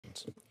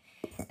questions.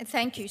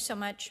 Thank you so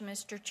much,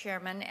 Mr.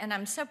 Chairman, and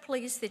I'm so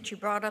pleased that you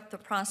brought up the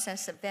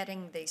process of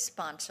vetting these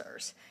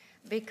sponsors,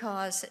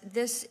 because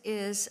this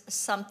is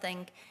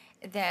something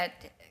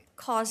that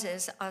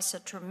causes us a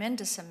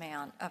tremendous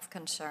amount of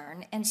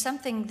concern and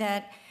something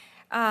that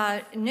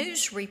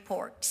news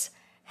reports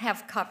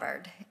have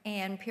covered,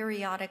 and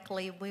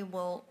periodically we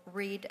will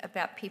read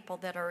about people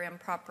that are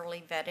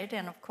improperly vetted.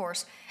 And of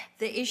course,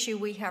 the issue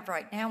we have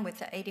right now with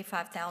the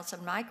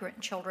 85,000 migrant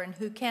children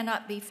who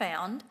cannot be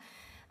found,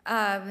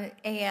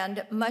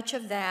 and much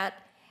of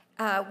that,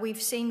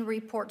 we've seen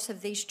reports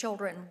of these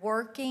children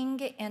working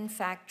in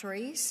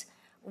factories.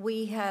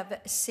 We have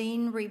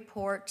seen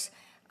reports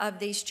of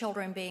these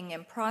children being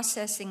in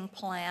processing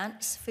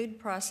plants, food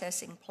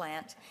processing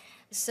plants.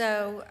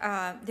 So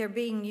they're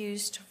being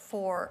used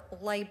for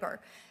labor.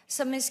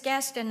 So Ms.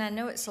 Gaston, I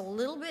know it's a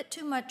little bit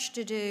too much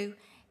to do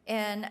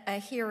in a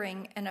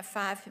hearing and a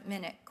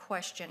 5-minute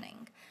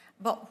questioning,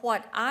 but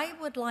what I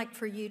would like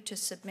for you to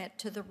submit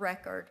to the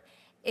record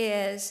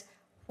is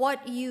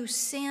what you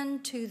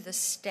send to the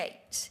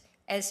states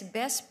as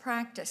best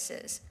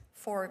practices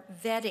for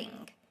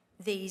vetting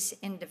these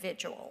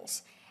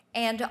individuals,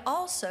 and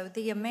also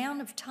the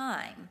amount of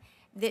time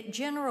that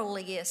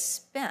generally is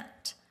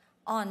spent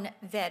on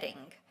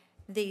vetting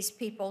these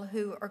people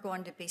who are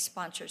going to be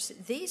sponsors.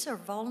 These are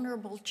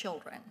vulnerable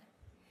children,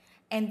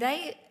 and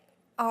they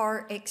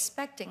are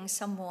expecting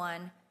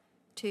someone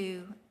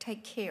to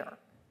take care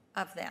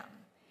of them.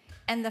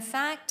 And the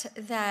fact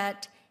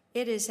that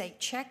it is a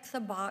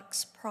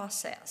check-the-box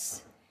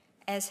process,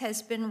 as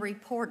has been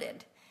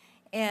reported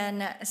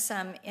in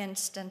some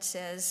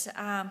instances,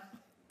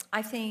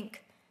 I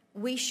think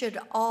we should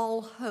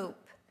all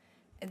hope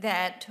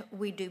that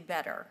we do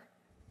better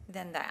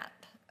than that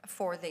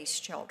for these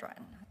children.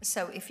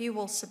 So if you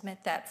will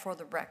submit that for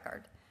the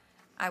record,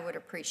 I would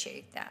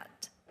appreciate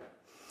that.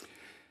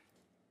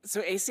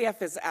 So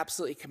ACF is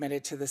absolutely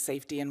committed to the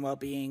safety and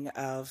well-being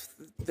of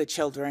the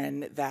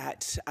children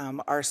that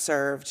are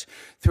served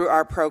through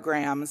our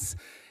programs.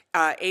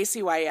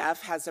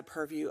 ACYF has a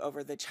purview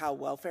over the child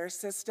welfare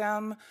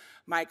system.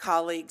 My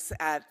colleagues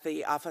at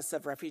the Office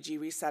of Refugee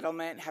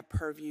Resettlement have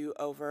purview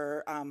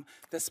over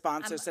the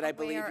sponsors that I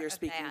believe you're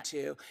speaking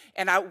to.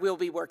 And I will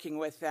be working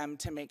with them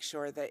to make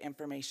sure the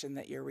information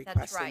that you're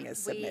requesting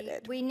is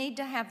submitted. We need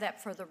to have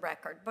that for the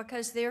record,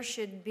 because there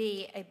should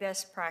be a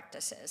best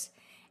practices.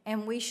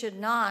 And we should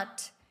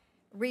not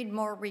read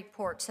more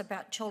reports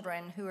about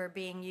children who are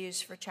being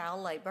used for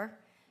child labor,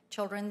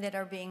 children that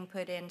are being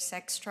put in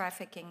sex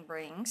trafficking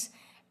rings,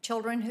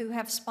 children who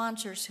have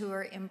sponsors who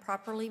are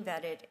improperly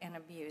vetted and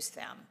abuse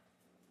them.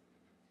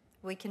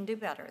 We can do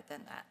better than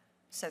that.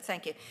 So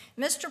thank you.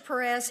 Mr.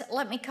 Perez,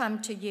 let me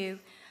come to you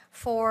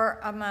for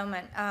a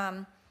moment.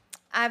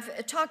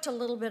 I've talked a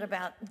little bit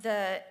about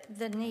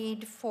the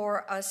need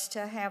for us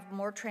to have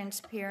more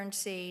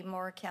transparency,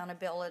 more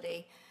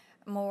accountability,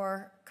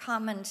 more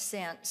common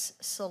sense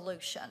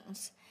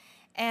solutions.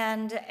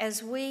 And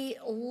as we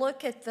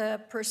look at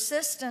the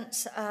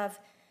persistence of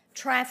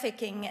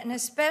trafficking, and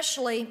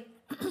especially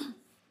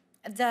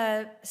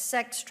the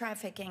sex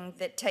trafficking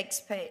that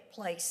takes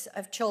place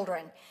of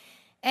children,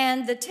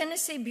 and the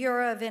Tennessee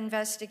Bureau of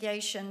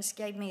Investigations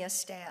gave me a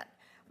stat.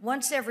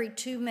 Once every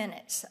 2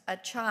 minutes, a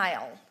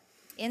child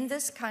in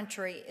this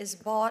country is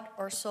bought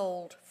or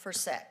sold for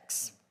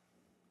sex.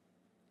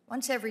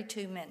 Once every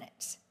 2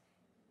 minutes.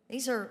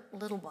 These are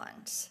little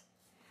ones.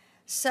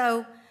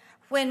 So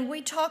when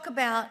we talk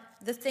about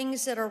the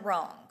things that are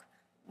wrong,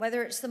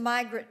 whether it's the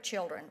migrant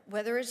children,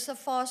 whether it's the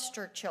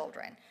foster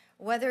children,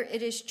 whether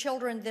it is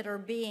children that are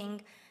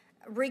being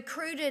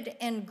recruited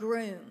and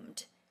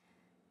groomed,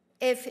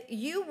 if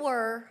you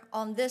were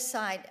on this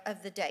side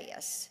of the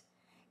dais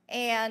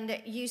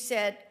and you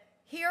said,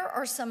 here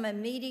are some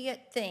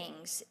immediate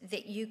things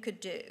that you could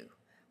do,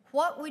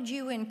 what would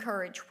you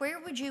encourage? Where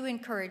would you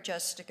encourage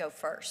us to go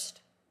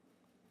first?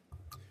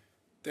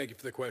 Thank you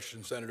for the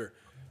question, Senator.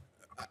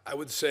 I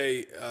would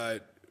say,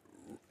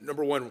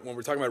 number one, when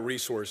we're talking about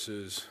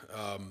resources,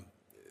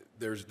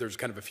 there's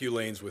kind of a few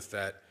lanes with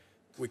that.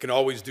 We can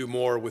always do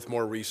more with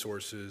more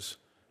resources.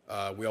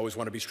 We always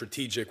want to be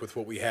strategic with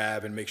what we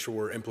have and make sure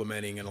we're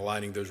implementing and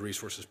aligning those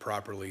resources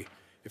properly.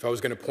 If I was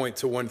going to point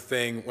to one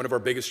thing, one of our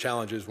biggest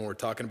challenges when we're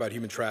talking about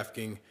human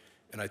trafficking,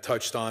 and I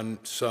touched on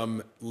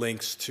some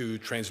links to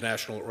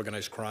transnational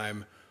organized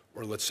crime,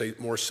 or let's say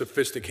more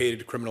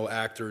sophisticated criminal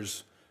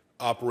actors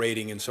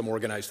operating in some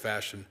organized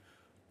fashion.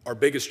 Our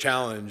biggest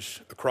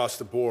challenge across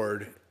the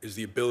board is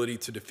the ability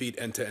to defeat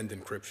end-to-end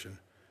encryption.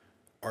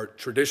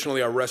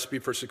 Traditionally, our recipe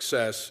for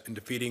success in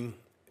defeating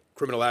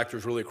criminal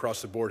actors really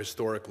across the board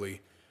historically,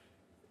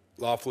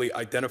 lawfully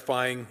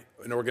identifying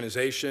an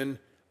organization,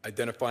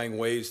 identifying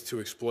ways to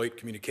exploit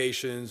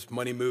communications,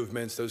 money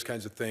movements, those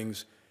kinds of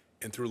things,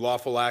 and through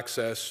lawful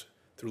access,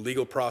 through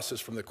legal process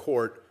from the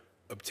court,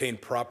 obtain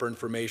proper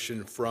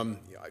information from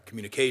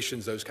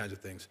communications, those kinds of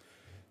things.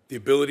 The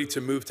ability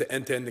to move to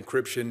end-to-end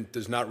encryption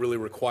does not really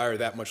require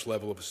that much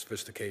level of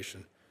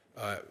sophistication.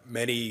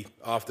 Many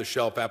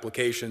off-the-shelf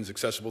applications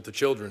accessible to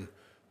children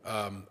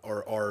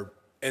are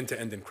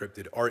end-to-end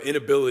encrypted. Our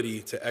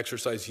inability to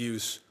exercise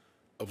use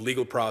of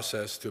legal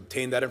process to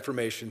obtain that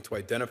information, to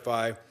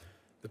identify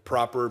the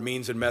proper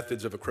means and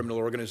methods of a criminal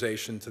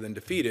organization to then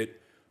defeat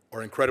it,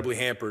 are incredibly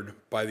hampered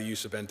by the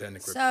use of end-to-end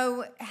encryption.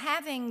 So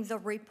having the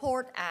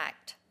Report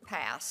Act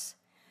pass,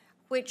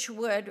 which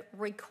would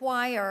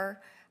require,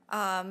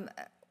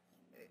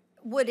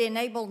 would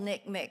enable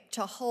NCMEC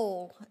to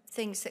hold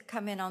things that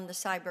come in on the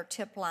cyber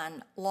tip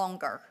line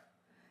longer,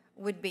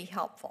 would be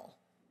helpful.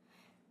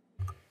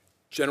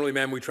 Generally,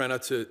 ma'am, we try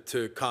not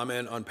to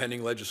comment on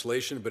pending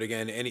legislation, but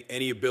again,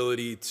 any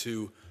ability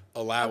to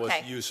allow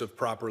us use of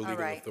proper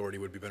legal authority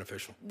would be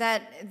beneficial.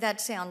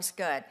 That sounds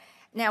good.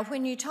 Now,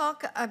 when you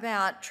talk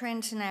about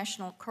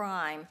transnational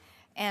crime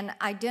and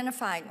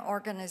identifying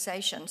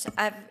organizations,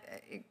 I've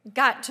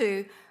got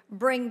to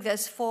bring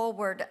this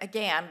forward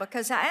again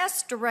because I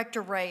asked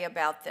Director Wray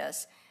about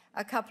this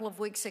a couple of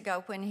weeks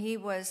ago when he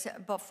was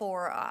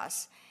before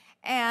us.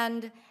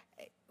 And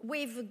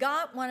we've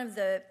got one of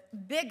the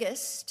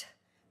biggest,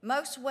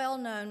 most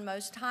well-known,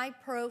 most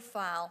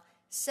high-profile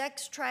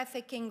sex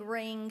trafficking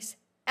rings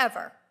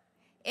ever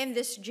in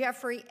this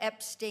Jeffrey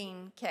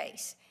Epstein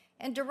case.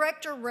 And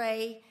Director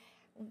Wray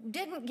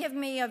didn't give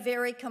me a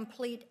very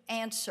complete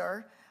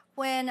answer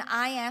when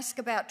I asked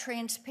about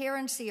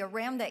transparency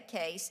around that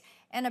case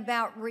and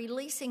about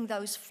releasing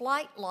those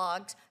flight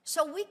logs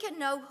so we can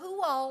know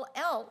who all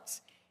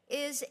else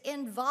is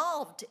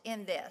involved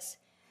in this.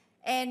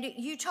 And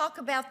you talk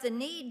about the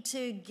need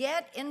to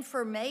get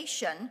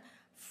information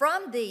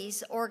from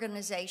these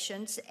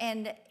organizations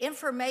and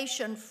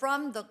information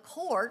from the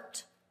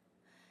court.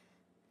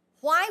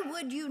 Why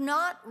would you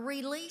not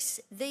release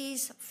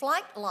these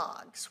flight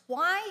logs?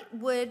 Why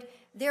would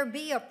there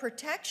be a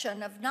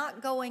protection of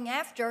not going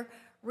after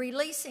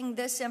releasing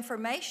this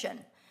information?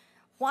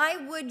 Why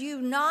would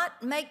you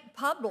not make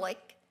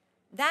public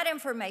that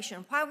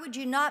information? Why would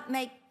you not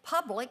make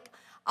public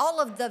all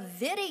of the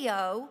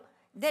video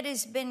that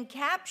has been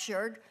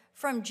captured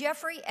from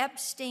Jeffrey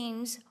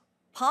Epstein's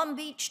Palm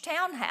Beach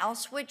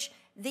townhouse, which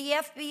the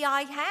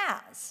FBI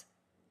has?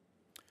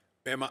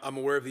 Ma'am, I'm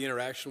aware of the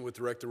interaction with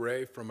Director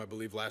Wray from, I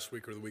believe, last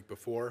week or the week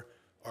before.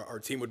 Our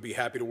team would be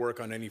happy to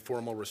work on any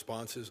formal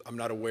responses. I'm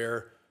not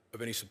aware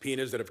of any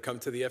subpoenas that have come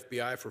to the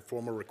FBI for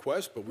formal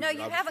requests, but no,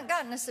 you haven't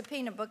gotten a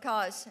subpoena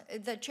because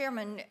the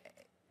chairman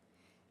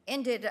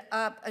ended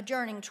up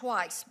adjourning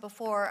twice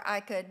before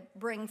I could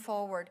bring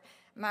forward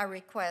my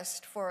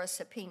request for a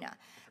subpoena.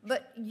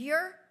 But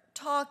you're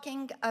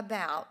talking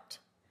about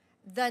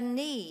the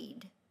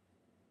need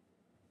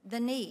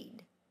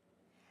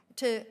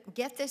to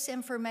get this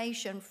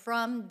information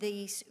from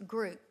these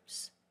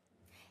groups.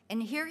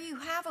 And here you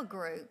have a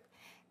group,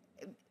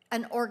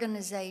 an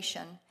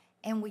organization,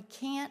 and we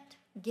can't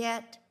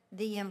get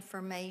the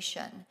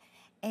information.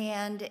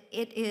 And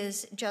it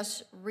is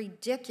just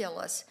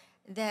ridiculous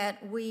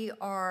that we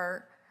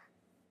are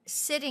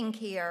sitting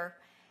here.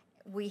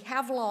 We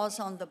have laws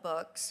on the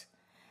books.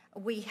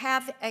 We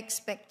have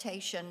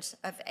expectations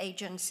of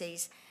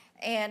agencies,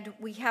 and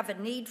we have a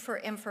need for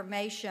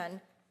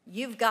information.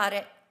 You've got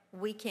it.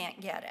 We can't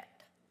get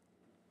it.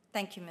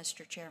 Thank you,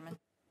 Mr. Chairman.